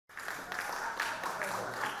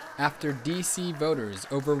After D.C. voters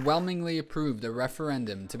overwhelmingly approved a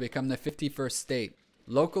referendum to become the 51st state,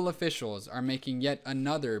 local officials are making yet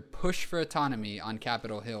another push for autonomy on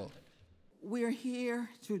Capitol Hill. We're here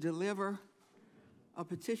to deliver a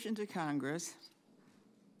petition to Congress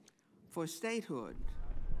for statehood.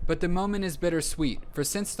 But the moment is bittersweet, for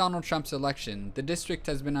since Donald Trump's election, the district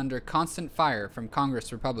has been under constant fire from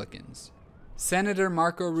Congress Republicans. Senator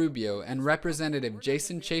Marco Rubio and Representative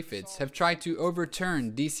Jason Chaffetz have tried to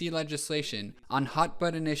overturn D.C. legislation on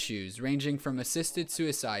hot-button issues ranging from assisted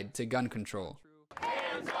suicide to gun control.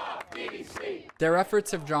 Hands off D.C. Their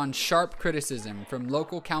efforts have drawn sharp criticism from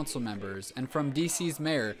local council members and from D.C.'s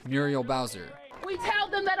mayor, Muriel Bowser. We tell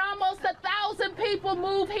them that almost 1,000 people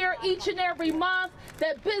move here each and every month,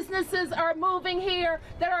 that businesses are moving here,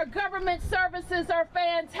 that our government services are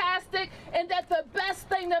fantastic, and that the best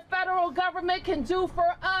thing the federal government can do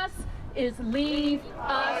for us is leave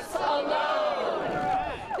us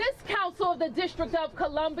alone. This Council of the District of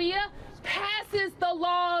Columbia passes the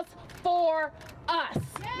laws for us.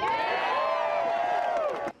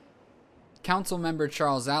 Councilmember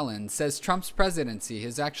Charles Allen says Trump's presidency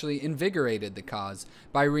has actually invigorated the cause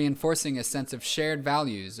by reinforcing a sense of shared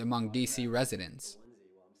values among D.C. residents.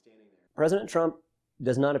 President Trump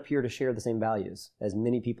does not appear to share the same values as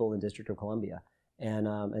many people in the District of Columbia.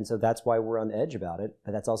 And so that's why we're on the edge about it.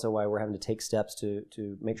 But that's also why we're having to take steps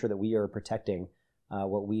to make sure that we are protecting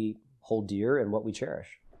what we hold dear and what we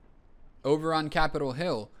cherish. Over on Capitol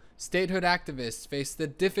Hill, statehood activists face the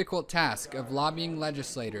difficult task of lobbying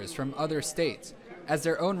legislators from other states, as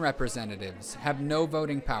their own representatives have no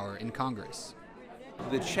voting power in Congress.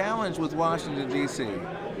 The challenge with Washington, D.C.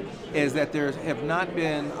 is that there have not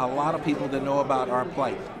been a lot of people that know about our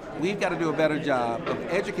plight. We've got to do a better job of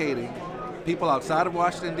educating people outside of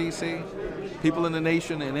Washington, D.C., people in the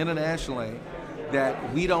nation and internationally,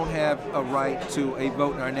 that we don't have a right to a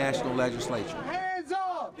vote in our national legislature.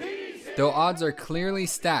 Though odds are clearly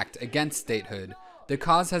stacked against statehood, the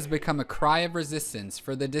cause has become a cry of resistance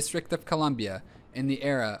for the District of Columbia in the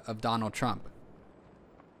era of Donald Trump.